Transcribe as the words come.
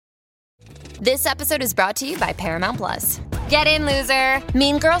This episode is brought to you by Paramount Plus. Get in, loser!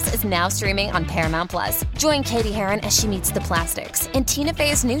 Mean Girls is now streaming on Paramount Plus. Join Katie Heron as she meets the plastics in Tina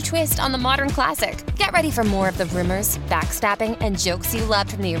Fey's new twist on the modern classic. Get ready for more of the rumors, backstabbing, and jokes you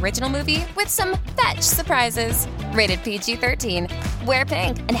loved from the original movie with some fetch surprises. Rated PG-13. Wear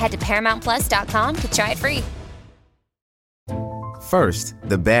pink and head to ParamountPlus.com to try it free. First,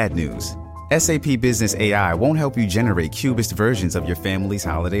 the bad news. SAP Business AI won't help you generate cubist versions of your family's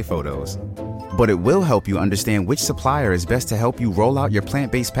holiday photos. But it will help you understand which supplier is best to help you roll out your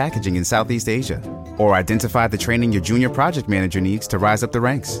plant-based packaging in Southeast Asia, or identify the training your junior project manager needs to rise up the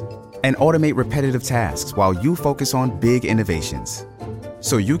ranks, and automate repetitive tasks while you focus on big innovations,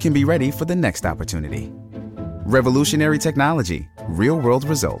 so you can be ready for the next opportunity. Revolutionary technology, real-world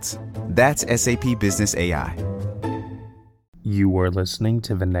results. That's SAP Business AI. You are listening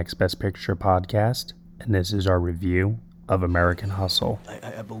to the Next Best Picture podcast, and this is our review of American Hustle.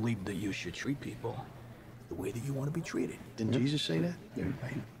 I believe that you should treat people the way that you want to be treated. Didn't Jesus say that? Yeah.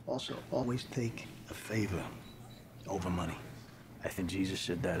 Right. Also, always take a favor over money. I think Jesus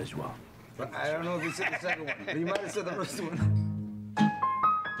said that as well. But I don't know if he said the second one, but he might have said the first one.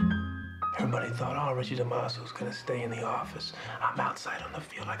 Everybody thought, oh, Richie DeMaso's gonna stay in the office. I'm outside on the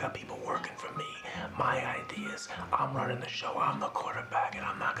field. I got people working for me. My ideas. I'm running the show. I'm the quarterback, and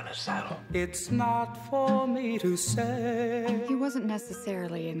I'm not gonna settle. It's not for me to say. He wasn't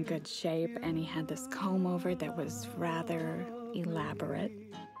necessarily in good shape, and he had this comb over that was rather elaborate.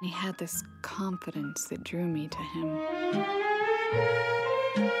 He had this confidence that drew me to him.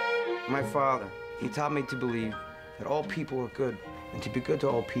 My father, he taught me to believe that all people are good and to be good to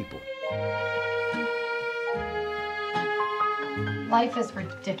all people. Life is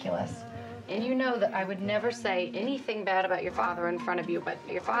ridiculous. And you know that I would never say anything bad about your father in front of you, but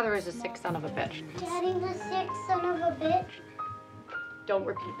your father is a sick son of a bitch. Daddy's a sick son of a bitch? Don't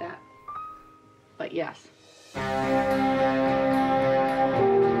repeat that. But yes.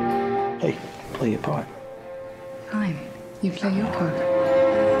 Hey, play your part. Fine. You play your part.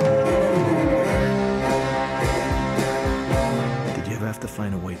 Did you ever have to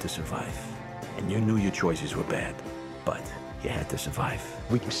find a way to survive? And you knew your choices were bad, but you had to survive.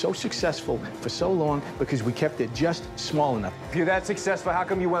 We were so successful for so long because we kept it just small enough. If you're that successful, how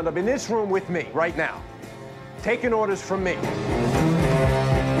come you wound up in this room with me right now, taking orders from me? Did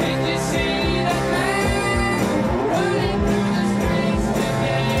you see that man running through the streets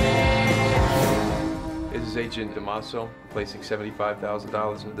today? This is Agent DeMaso, placing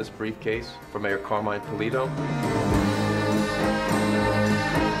 $75,000 into this briefcase for Mayor Carmine Polito.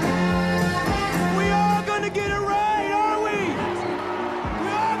 We are gonna get it right, are we? We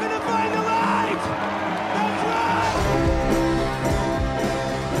are gonna find the light! That's right!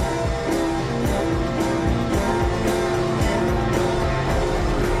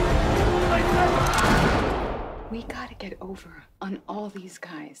 We gotta get over on all these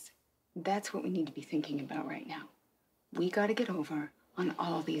guys. That's what we need to be thinking about right now. We gotta get over on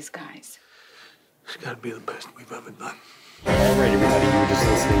all these guys. It's gotta be the best we've ever done. All right, everybody, you were just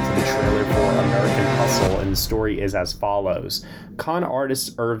listening to the trailer for American Hustle, and the story is as follows. Con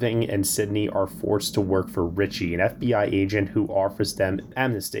artists Irving and Sydney are forced to work for Richie, an FBI agent who offers them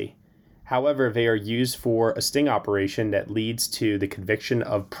amnesty. However, they are used for a sting operation that leads to the conviction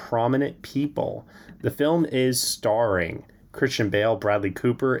of prominent people. The film is starring Christian Bale, Bradley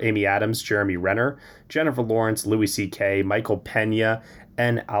Cooper, Amy Adams, Jeremy Renner, Jennifer Lawrence, Louis C.K., Michael Pena,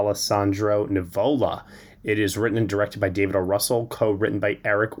 and Alessandro Nivola. It is written and directed by David O. Russell, co-written by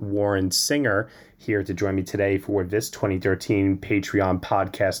Eric Warren Singer. Here to join me today for this 2013 Patreon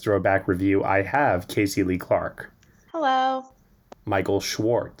podcast throwback review, I have Casey Lee Clark. Hello. Michael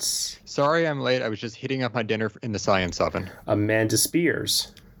Schwartz. Sorry I'm late. I was just heating up my dinner in the science oven. Amanda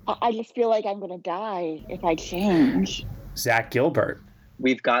Spears. I just feel like I'm going to die if I change. Zach Gilbert.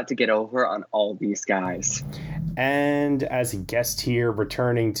 We've got to get over on all these guys. And as a guest here,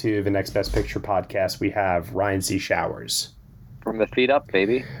 returning to the Next Best Picture podcast, we have Ryan C. Showers. From the feet up,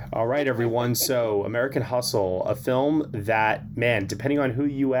 baby. All right, everyone. So American Hustle, a film that, man, depending on who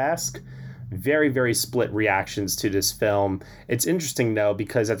you ask, very, very split reactions to this film. It's interesting, though,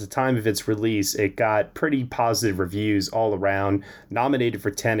 because at the time of its release, it got pretty positive reviews all around, nominated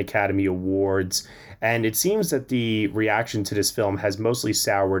for 10 Academy Awards. And it seems that the reaction to this film has mostly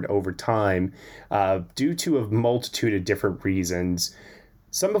soured over time due to a multitude of different reasons,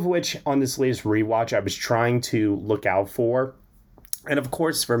 some of which on this latest rewatch I was trying to look out for. And of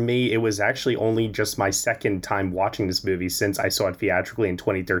course, for me, it was actually only just my second time watching this movie since I saw it theatrically in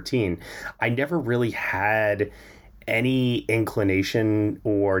 2013. I never really had any inclination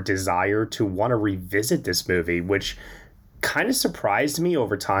or desire to want to revisit this movie, which kind of surprised me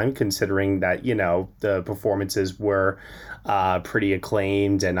over time, considering that, the performances were pretty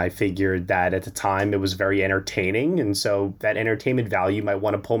acclaimed, and I figured that at the time it was very entertaining, and so that entertainment value might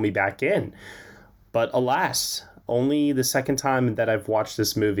want to pull me back in. But alas, only the second time that I've watched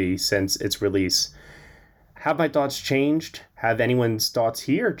this movie since its release. Have my thoughts changed? Have anyone's thoughts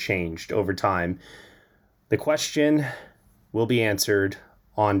here changed over time? The question will be answered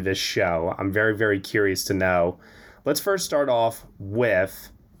on this show. I'm very, very curious to know. Let's first start off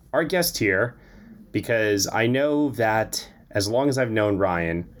with our guest here, because I know that as long as I've known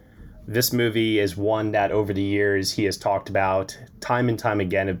Ryan, this movie is one that over the years he has talked about time and time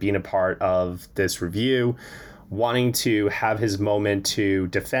again of being a part of this review, wanting to have his moment to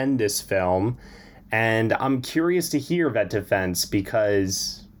defend this film. And I'm curious to hear that defense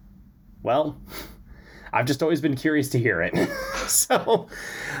because, well, I've just always been curious to hear it. So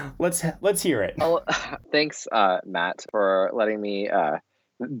let's hear it. Oh, thanks, Matt, for letting me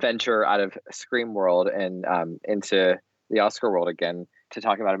venture out of Scream world and into the Oscar world again to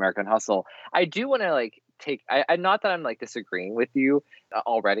talk about American Hustle. I do want to I not that I'm disagreeing with you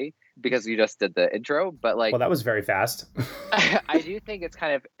already because you just did the intro, but well, that was very fast. I do think it's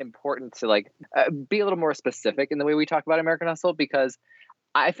kind of important to be a little more specific in the way we talk about American Hustle, because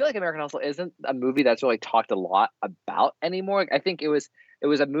I feel like American Hustle isn't a movie that's really talked a lot about anymore. I think it was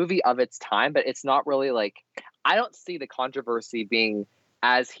a movie of its time, but it's not really I don't see the controversy being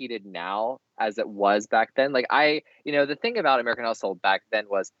as heated now as it was back then. The thing about American Hustle back then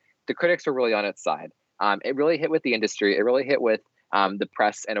was the critics were really on its side. It really hit with the industry. It really hit with the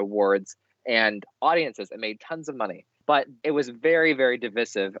press and awards and audiences. It made tons of money, but it was very, very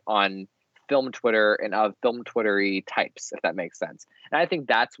divisive on film Twitter and of film Twittery types, if that makes sense. And I think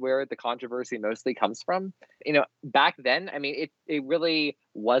that's where the controversy mostly comes from. Back then, I mean, it really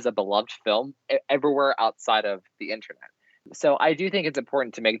was a beloved film everywhere outside of the internet. So I do think it's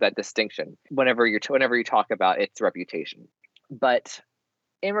important to make that distinction whenever you talk about its reputation. But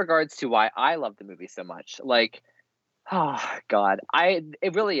in regards to why I love the movie so much, oh God,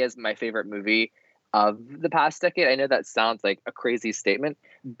 it really is my favorite movie of the past decade. I know that sounds like a crazy statement,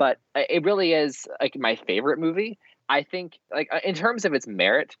 but it really is my favorite movie. I think in terms of its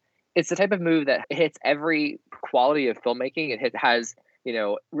merit, it's the type of movie that hits every quality of filmmaking. It has,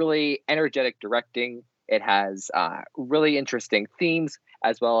 really energetic directing. It has really interesting themes,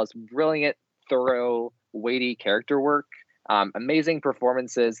 as well as brilliant, thorough, weighty character work, amazing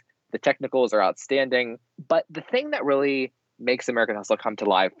performances. The technicals are outstanding. But the thing that really makes American Hustle come to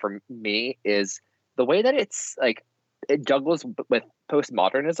life for me is the way that it's it juggles with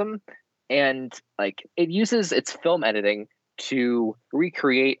postmodernism, and it uses its film editing to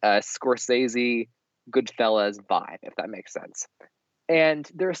recreate a Scorsese Goodfellas vibe, if that makes sense. And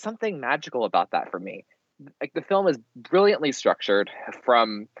there's something magical about that for me. The film is brilliantly structured,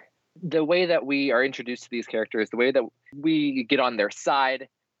 from the way that we are introduced to these characters, the way that we get on their side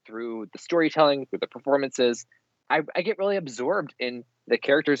through the storytelling, through the performances. I get really absorbed in the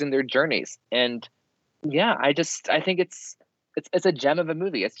characters and their journeys. And yeah, I think it's a gem of a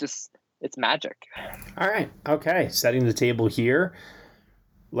movie. It's magic. All right. Okay. Setting the table here.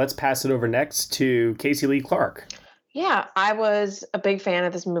 Let's pass it over next to Casey Lee Clark. Yeah, I was a big fan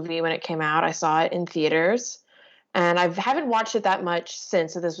of this movie when it came out. I saw it in theaters, and I haven't watched it that much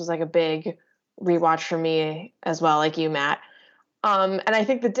since. So this was a big rewatch for me as well, like you, Matt. And I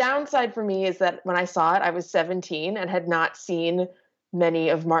think the downside for me is that when I saw it, I was 17 and had not seen many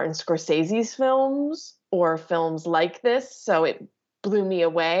of Martin Scorsese's films or films like this. So it blew me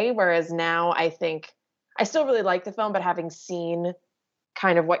away. Whereas now I think I still really like the film, but having seen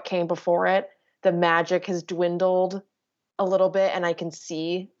kind of what came before it, the magic has dwindled a little bit, and I can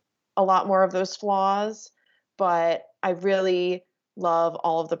see a lot more of those flaws. But I really love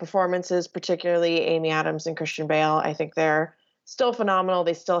all of the performances, particularly Amy Adams and Christian Bale. I think they're still phenomenal.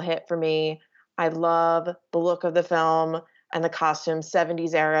 They still hit for me. I love the look of the film and the costumes.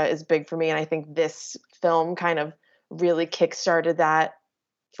 70s era is big for me, and I think this film kind of really kickstarted that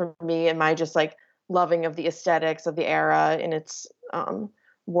for me, and my just loving of the aesthetics of the era and its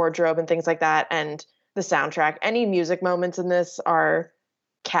wardrobe and things like that, and the soundtrack. Any music moments in this are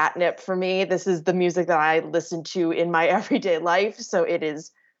catnip for me. This is the music that I listen to in my everyday life, so it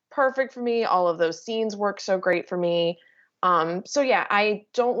is perfect for me. All of those scenes work so great for me. So yeah, I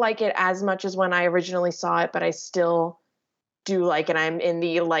don't like it as much as when I originally saw it, but I still do like it. I'm in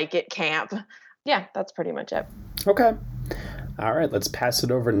the like it camp. Yeah, that's pretty much it. Okay. All right, let's pass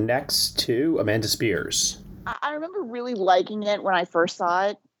it over next to Amanda Spears. I remember really liking it when I first saw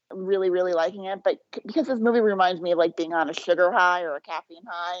it, really, really liking it. But because this movie reminds me of being on a sugar high or a caffeine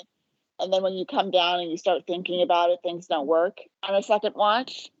high, And then when you come down and you start thinking about it, things don't work on a second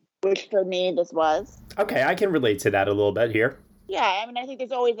watch, which for me this was. Okay, I can relate to that a little bit here. Yeah, I mean, I think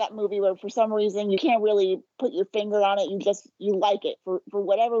there's always that movie where for some reason you can't really put your finger on it. You like it for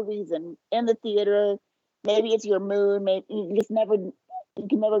whatever reason in the theater. Maybe it's your mood. Maybe you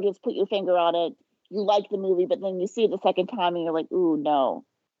can never just put your finger on it. You like the movie, but then you see it the second time and you're like, ooh, no.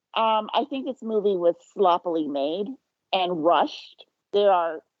 I think this movie was sloppily made and rushed. There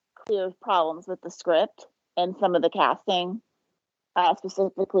are clear problems with the script and some of the casting,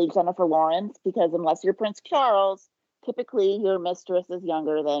 specifically Jennifer Lawrence, because unless you're Prince Charles, typically your mistress is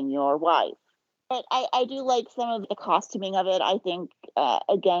younger than your wife. But I do like some of the costuming of it. I think,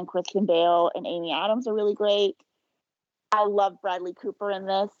 again, Kristen Bale and Amy Adams are really great. I love Bradley Cooper in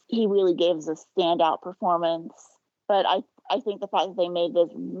this. He really gave us a standout performance. But I think the fact that they made this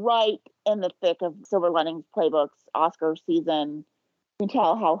right in the thick of Silver Linings Playbook's Oscar season, you can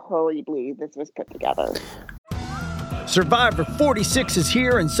tell how hurriedly this was put together. Survivor 46 is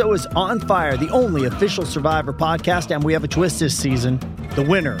here, and so is On Fire, the only official Survivor podcast, and we have a twist this season. The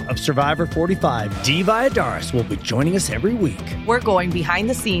winner of Survivor 45, Dee Valladares, will be joining us every week. We're going behind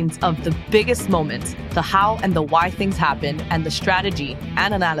the scenes of the biggest moments, the how and the why things happen, and the strategy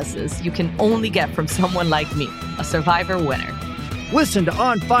and analysis you can only get from someone like me, a Survivor winner. Listen to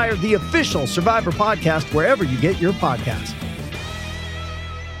On Fire, the official Survivor podcast, wherever you get your podcast.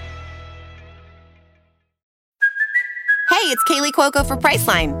 Hey, it's Kaylee Cuoco for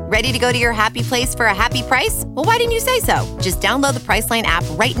Priceline. Ready to go to your happy place for a happy price? Well, why didn't you say so? Just download the Priceline app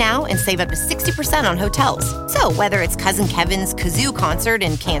right now and save up to 60% on hotels. So whether it's Cousin Kevin's Kazoo Concert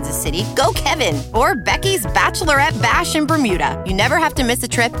in Kansas City, go Kevin, or Becky's Bachelorette Bash in Bermuda, you never have to miss a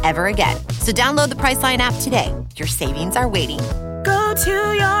trip ever again. So download the Priceline app today. Your savings are waiting. Go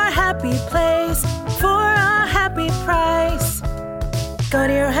to your happy place for a happy price. Go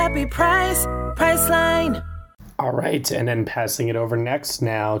to your happy price, Priceline. All right, and then passing it over next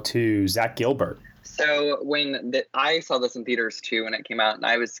now to Zach Gilbert. So when I saw this in theaters too when it came out, and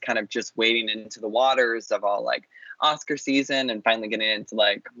I was kind of just wading into the waters of all like Oscar season and finally getting into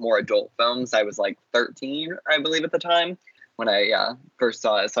like more adult films. I was like 13, I believe, at the time when I first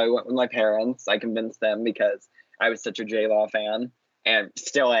saw it. So I went with my parents. I convinced them because I was such a J-Law fan and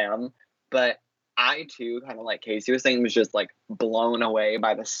still am. But I too, kind of like Casey was saying, was just like blown away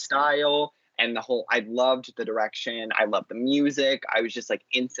by the style. And I loved the direction. I loved the music. I was just like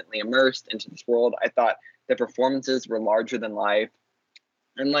instantly immersed into this world. I thought the performances were larger than life.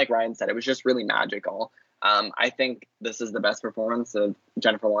 And like Ryan said, it was just really magical. I think this is the best performance of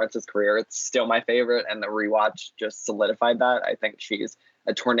Jennifer Lawrence's career. It's still my favorite. And the rewatch just solidified that. I think she's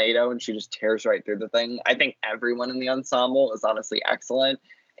a tornado and she just tears right through the thing. I think everyone in the ensemble is honestly excellent.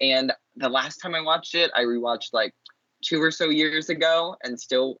 And the last time I watched it, I rewatched like 2 or so years ago and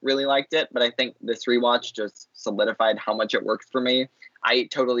still really liked it. But I think this rewatch just solidified how much it works for me. I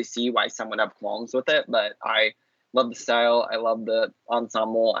totally see why someone have qualms with it, but I love the style. I love the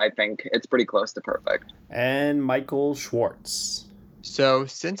ensemble. I think it's pretty close to perfect. And Michael Schwartz. So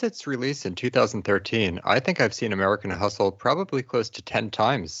since its release in 2013, I think I've seen American Hustle probably close to 10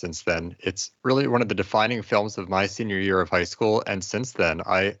 times since then. It's really one of the defining films of my senior year of high school. And since then,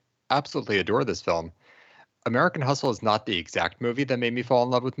 I absolutely adore this film. American Hustle is not the exact movie that made me fall in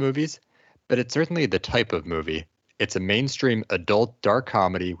love with movies, but it's certainly the type of movie. It's a mainstream adult dark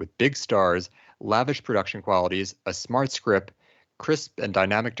comedy with big stars, lavish production qualities, a smart script, crisp and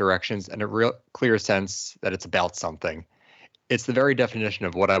dynamic directions, and a real clear sense that it's about something. It's the very definition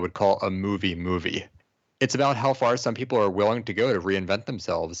of what I would call a movie. It's about how far some people are willing to go to reinvent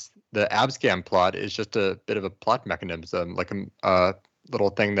themselves. The Abscam plot is just a bit of a plot mechanism, like a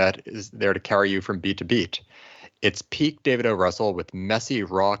little thing that is there to carry you from beat to beat. It's peak David O. Russell with messy,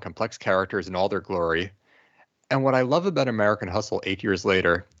 raw, complex characters in all their glory. And what I love about American Hustle 8 years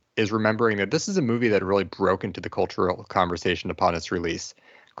later is remembering that this is a movie that really broke into the cultural conversation upon its release.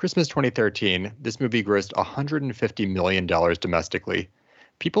 Christmas 2013, this movie grossed $150 million domestically.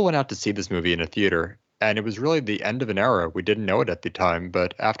 People went out to see this movie in a theater, and it was really the end of an era. We didn't know it at the time,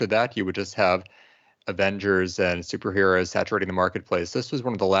 but after that, you would just have Avengers and superheroes saturating the marketplace. This was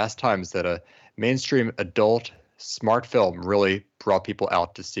one of the last times that a mainstream adult smart film really brought people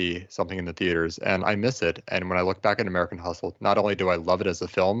out to see something in the theaters, and I miss it. And when I look back at American Hustle, not only do I love it as a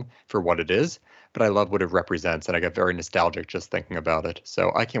film for what it is, but I love what it represents, and I get very nostalgic just thinking about it.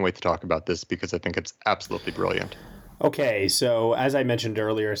 So I can't wait to talk about this because I think it's absolutely brilliant. Okay, so as I mentioned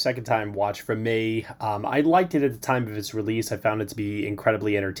earlier, second time watch for me. I liked it at the time of its release. I found it to be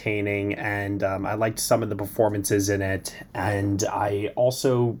incredibly entertaining, and I liked some of the performances in it. And I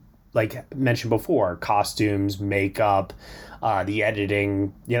also like mentioned before, costumes, makeup, the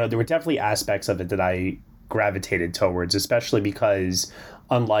editing. There were definitely aspects of it that I gravitated towards, especially because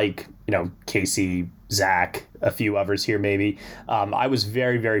unlike, Casey, Zach, a few others here maybe, I was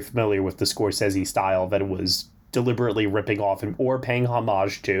very, very familiar with the Scorsese style that it was deliberately ripping off or paying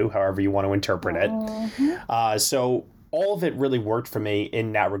homage to, however you want to interpret it. So all of it really worked for me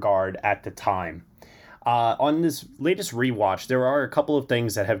in that regard at the time. On this latest rewatch, there are a couple of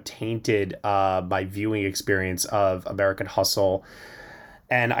things that have tainted my viewing experience of American Hustle.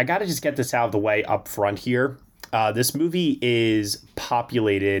 And I got to just get this out of the way up front here. This movie is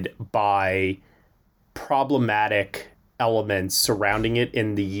populated by problematic elements surrounding it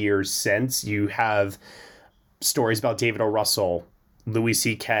in the years since. You have stories about David O. Russell, Louis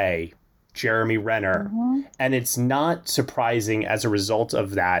C.K., Jeremy Renner. And it's not surprising as a result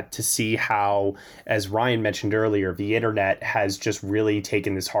of that to see how, as Ryan mentioned earlier, the internet has just really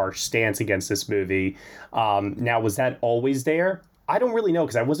taken this harsh stance against this movie. Now, was that always there? I don't really know,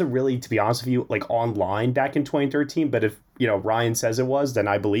 because I wasn't really, to be honest with you, like online back in 2013. But if, Ryan says it was, then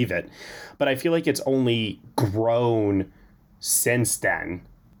I believe it. But I feel like it's only grown since then.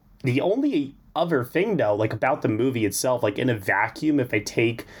 The only other thing, though, like about the movie itself, like in a vacuum, if I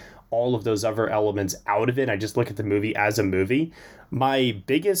take all of those other elements out of it, I just look at the movie as a movie, my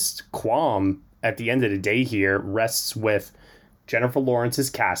biggest qualm at the end of the day here rests with Jennifer Lawrence's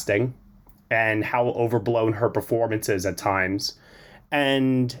casting and how overblown her performance is at times.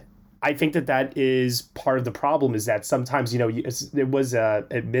 And I think that is part of the problem, is that sometimes, it was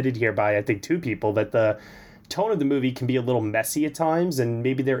admitted here by, I think, two people, that the tone of the movie can be a little messy at times, and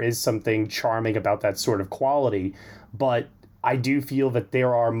maybe there is something charming about that sort of quality. But I do feel that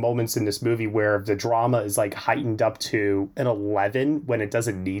there are moments in this movie where the drama is like heightened up to an 11 when it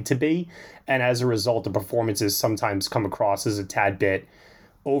doesn't need to be. And as a result, the performances sometimes come across as a tad bit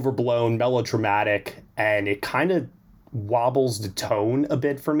overblown, melodramatic, and it kind of wobbles the tone a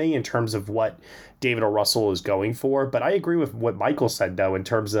bit for me in terms of what David O. Russell is going for. But I agree with what Michael said, though, in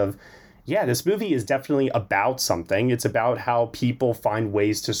terms of, yeah, this movie is definitely about something. It's about how people find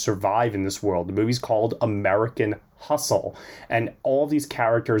ways to survive in this world. The movie's called American Hustle, and all these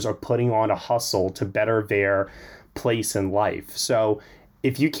characters are putting on a hustle to better their place in life. So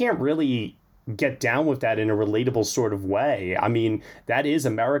if you can't really get down with that in a relatable sort of way, I mean, that is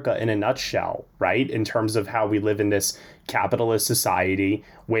America in a nutshell, right? In terms of how we live in this capitalist society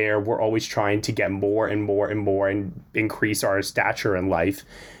where we're always trying to get more and more and more and increase our stature in life.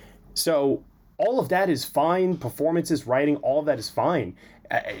 So all of that is fine. Performances, writing, all of that is fine.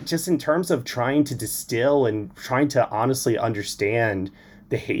 Just in terms of trying to distill and trying to honestly understand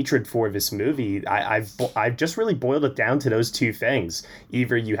the hatred for this movie, I've just really boiled it down to those two things.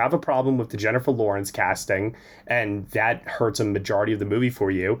 Either you have a problem with the Jennifer Lawrence casting, and that hurts a majority of the movie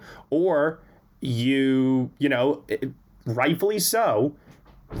for you, or rightfully so,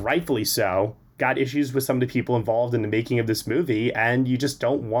 got issues with some of the people involved in the making of this movie, and you just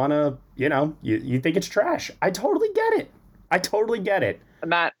don't want to, you think it's trash. I totally get it.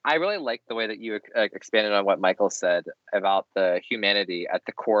 Matt, I really like the way that you expanded on what Michael said about the humanity at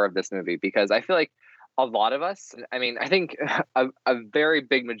the core of this movie, because I feel like a lot of us, I mean, I think a very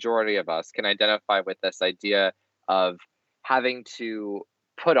big majority of us can identify with this idea of having to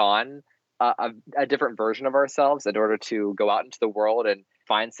put on a different version of ourselves in order to go out into the world and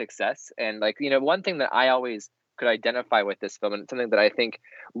find success. And one thing that I always could identify with this film, and something that I think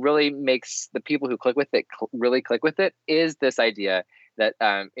really makes the people who click with it really click with it, is this idea that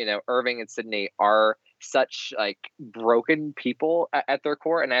Irving and Sidney are such broken people at their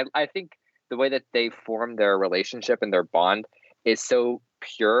core. And I think the way that they form their relationship and their bond is so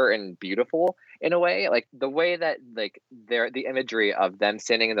pure and beautiful in a way. Like the way that the imagery of them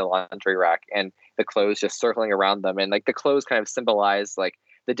standing in the laundry rack and the clothes just circling around them, and the clothes kind of symbolize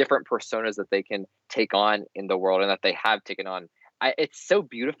the different personas that they can take on in the world and that they have taken on. It's so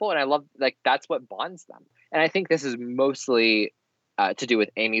beautiful, and I love that's what bonds them. And I think this is mostly to do with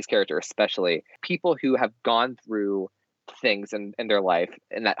Amy's character, especially people who have gone through things in their life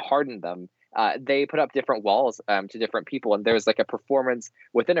and that hardened them. They put up different walls to different people, and there's a performance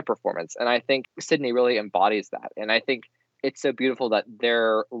within a performance. And I think Sidney really embodies that. And I think it's so beautiful that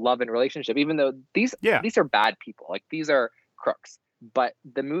their love and relationship, even though these are bad people, these are crooks, but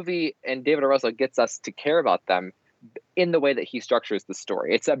the movie and David O. Russell gets us to care about them in the way that he structures the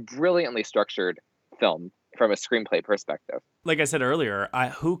story. It's a brilliantly structured film from a screenplay perspective. Like I said earlier,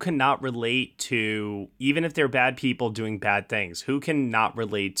 who cannot relate to, even if they're bad people doing bad things, who cannot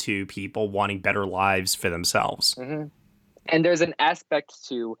relate to people wanting better lives for themselves? Mm-hmm. And there's an aspect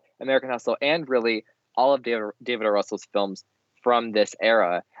to American Hustle and really all of David O. Russell's films from this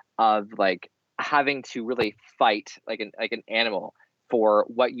era of like having to really fight like an animal for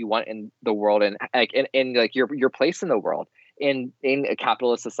what you want in the world, and like in like your place in the world in a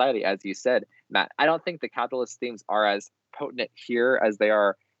capitalist society, as you said, Matt. I don't think the capitalist themes are as potent here as they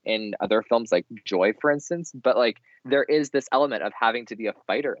are in other films like Joy, for instance. But like there is this element of having to be a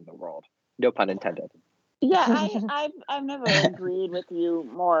fighter in the world. No pun intended. Yeah, I've never agreed with you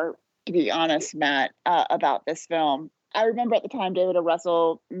more, to be honest, Matt, about this film. I remember at the time David O.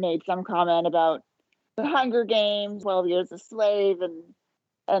 Russell made some comment about the Hunger Games, 12 Years a Slave,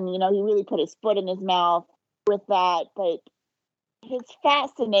 and you know, he really put his foot in his mouth with that. But his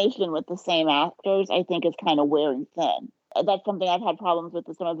fascination with the same actors, I think, is kind of wearing thin. That's something I've had problems with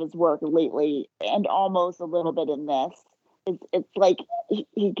some of his work lately, and almost a little bit in this. It's like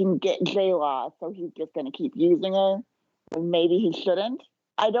he can get J-Law, so he's just going to keep using her. And maybe he shouldn't.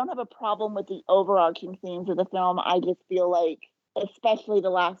 I don't have a problem with the overarching themes of the film. I just feel like, especially the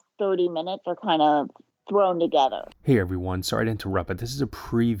last 30 minutes, are kind of thrown together. Hey everyone, sorry to interrupt, but this is a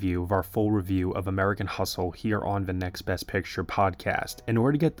preview of our full review of American Hustle here on the Next Best Picture podcast. In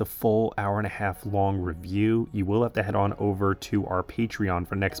order to get the full hour-and-a-half long review, you will have to head on over to our Patreon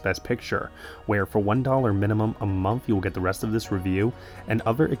for Next Best Picture, where for $1 minimum a month, you will get the rest of this review and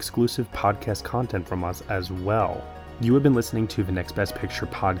other exclusive podcast content from us as well. You have been listening to the Next Best Picture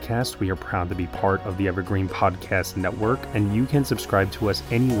podcast. We are proud to be part of the Evergreen Podcast Network, and you can subscribe to us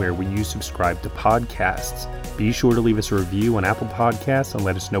anywhere where you subscribe to podcasts. Be sure to leave us a review on Apple Podcasts and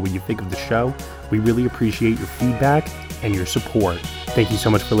let us know what you think of the show. We really appreciate your feedback and your support. Thank you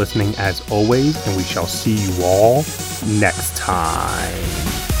so much for listening as always, and we shall see you all next time.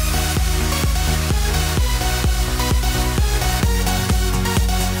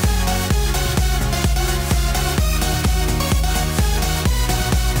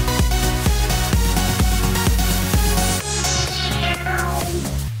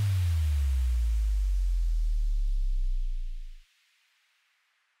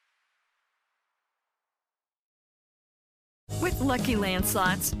 With Lucky Land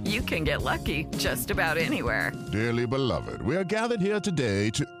Slots, you can get lucky just about anywhere. Dearly beloved, we are gathered here today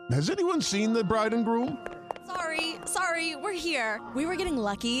to... Has anyone seen the bride and groom? Sorry, we're here. We were getting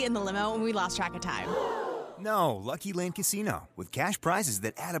lucky in the limo and we lost track of time. No, Lucky Land Casino, with cash prizes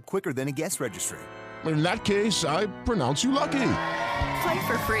that add up quicker than a guest registry. In that case, I pronounce you lucky. Play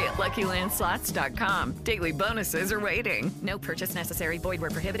for free at LuckyLandSlots.com. Daily bonuses are waiting. No purchase necessary. Void where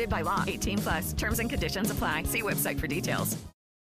prohibited by law. 18+. Terms and conditions apply. See website for details.